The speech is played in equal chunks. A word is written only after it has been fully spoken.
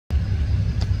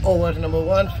Over number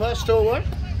 1, first over.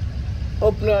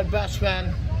 Opener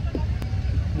batsman,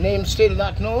 name still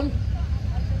not known.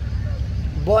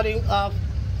 Bowling of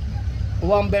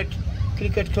WOMBAT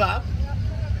Cricket Club.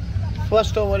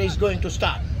 First over is going to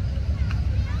start.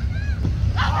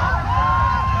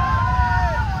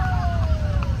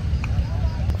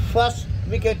 First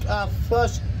wicket of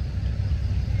first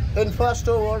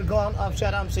over gone of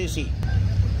SHAHRAM CC.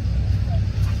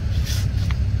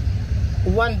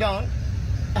 1 down.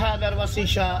 HAIDER WASI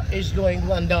SHAH is going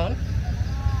 1 down.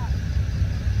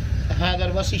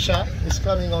 HAIDER WASI SHAH is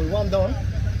coming on 1 down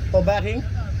for batting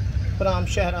from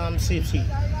SHAHRAM CC.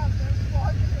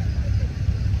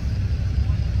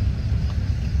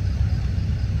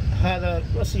 HAIDER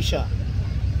WASI SHAH,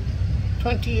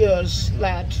 20 years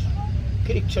lad,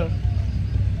 cricketer.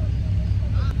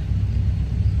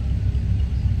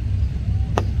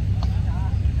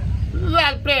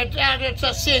 Well played, and it's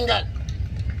a single.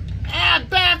 And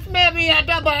that may be a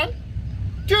double.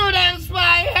 2 runs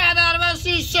by HAIDER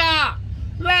WASI SHAH.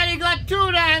 Very good, 2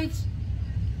 runs.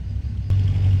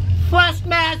 First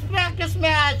match, practice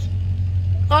match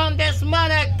on this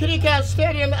MALEK Cricket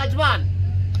Stadium, AJMAN.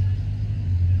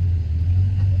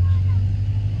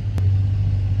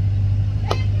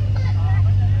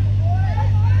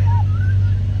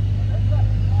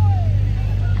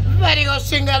 Very good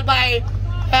single by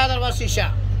HAIDER WASI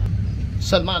SHAH.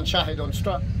 Salman Shahid on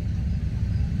strike.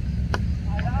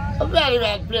 Very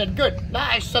well played, good,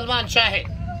 nice, Salman Shahid.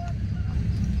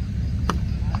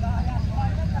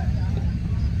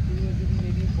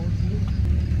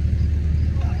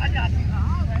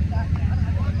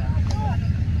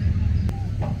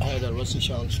 HAIDER WASI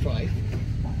SHAH on strike.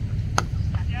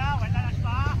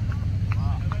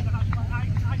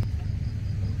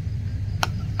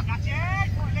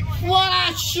 What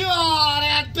a shot!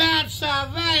 And that's a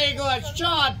very good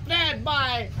shot played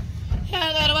by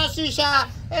HAIDER WASI SHAH,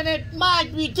 and it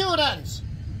might be 2 runs.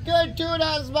 Good 2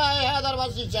 runs by HAIDER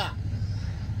WASI SHAH.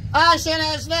 Ashan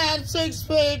Hasnan, 6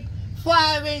 feet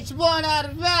 5 inch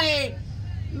bowler,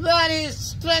 very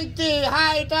strengthy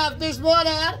height of this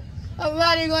bowler. A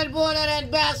very good bowler and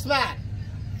batsman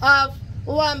of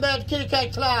WOMBAT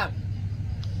Cricket Club.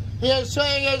 He is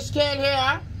showing his skill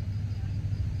here.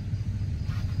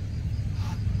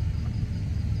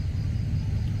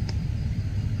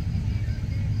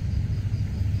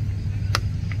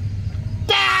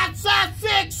 That's a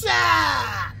sixer!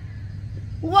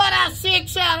 What a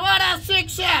sixer! What a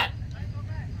sixer!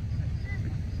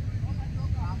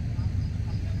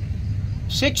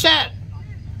 Sixer!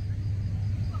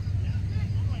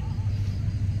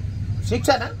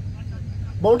 Sixer, ना?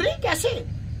 Boundary कैसे?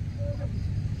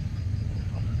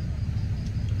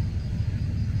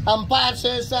 Umpire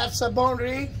says that's a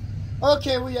boundary.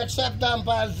 Okay, we accept the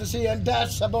umpire's decision.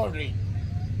 That's a boundary.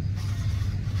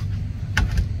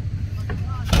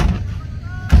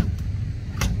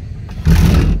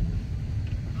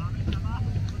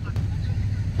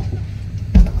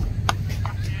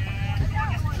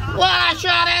 What a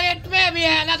shot, and it may be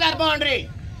another boundary.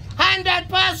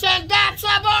 100%, that's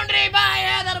a boundary by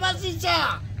HAIDER WASI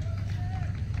SHAH.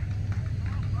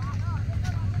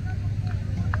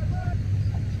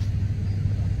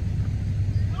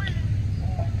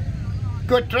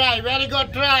 Good try, very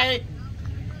good try.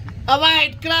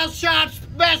 Avoid cross shots.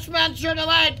 Batsman should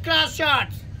avoid cross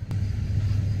shots.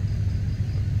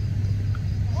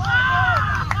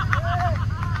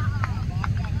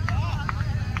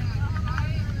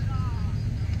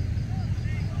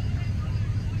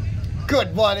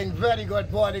 Good bowling, very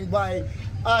good bowling by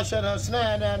Ashan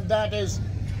Hasnan, and that is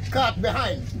caught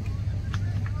behind.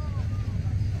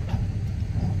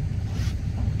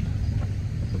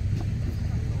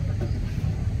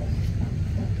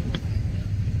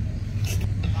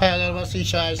 HAIDER WASI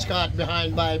SHAH is caught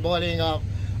behind by bowling of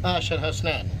Ashan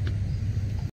Hasnan.